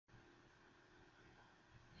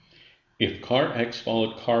If car X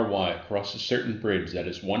followed car Y across a certain bridge that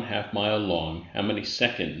is 1/2 mile long, how many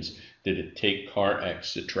seconds did it take car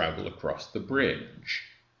X to travel across the bridge?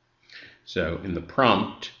 So in the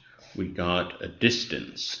prompt, we got a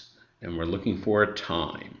distance, and we're looking for a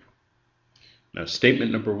time. Now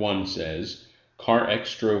statement number 1 says, car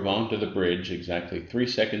X drove onto the bridge exactly 3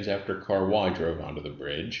 seconds after car Y drove onto the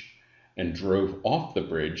bridge, and drove off the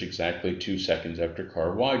bridge exactly 2 seconds after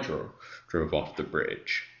car Y drove off the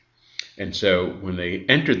bridge. And so when they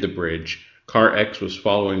entered the bridge, car X was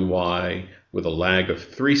following Y with a lag of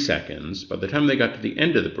 3 seconds. By the time they got to the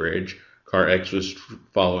end of the bridge, car X was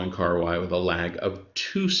following car Y with a lag of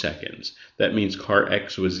 2 seconds. That means car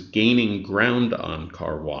X was gaining ground on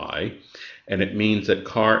car Y, and it means that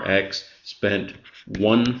car X spent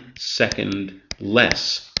 1 second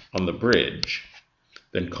less on the bridge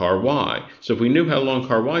than car Y. So if we knew how long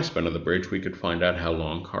car Y spent on the bridge, we could find out how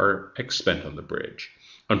long car X spent on the bridge.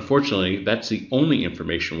 Unfortunately, that's the only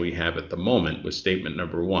information we have at the moment with statement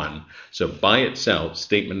number 1. So by itself,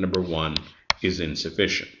 statement number 1 is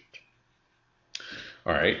insufficient.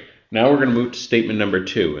 All right, now we're going to move to statement number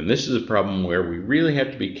 2. And this is a problem where we really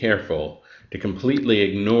have to be careful to completely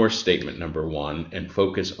ignore statement number 1 and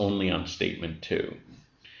focus only on statement 2.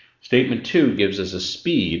 Statement 2 gives us a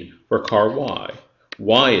speed for car Y.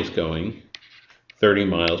 Y is going 30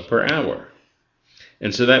 miles per hour.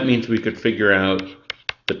 And so that means we could figure out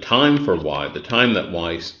the time for Y, the time that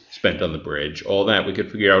Y spent on the bridge, all that. We could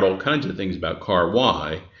figure out all kinds of things about car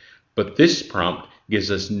Y, but this prompt gives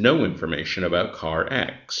us no information about car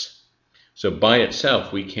X. So by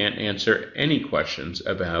itself, we can't answer any questions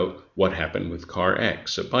about what happened with car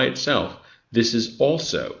X. So by itself, this is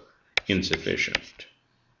also insufficient.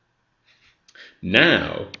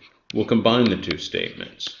 Now, we'll combine the two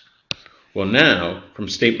statements. Well, now, from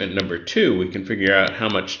statement number 2, we can figure out how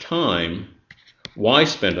much time Y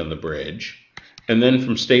spent on the bridge, and then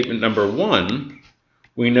from statement number 1,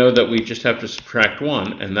 we know that we just have to subtract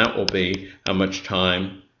 1, and that will be how much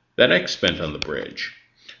time that X spent on the bridge.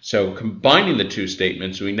 So combining the two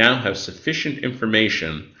statements, we now have sufficient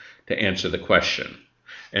information to answer the question.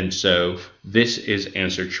 And so this is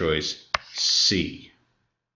answer choice C.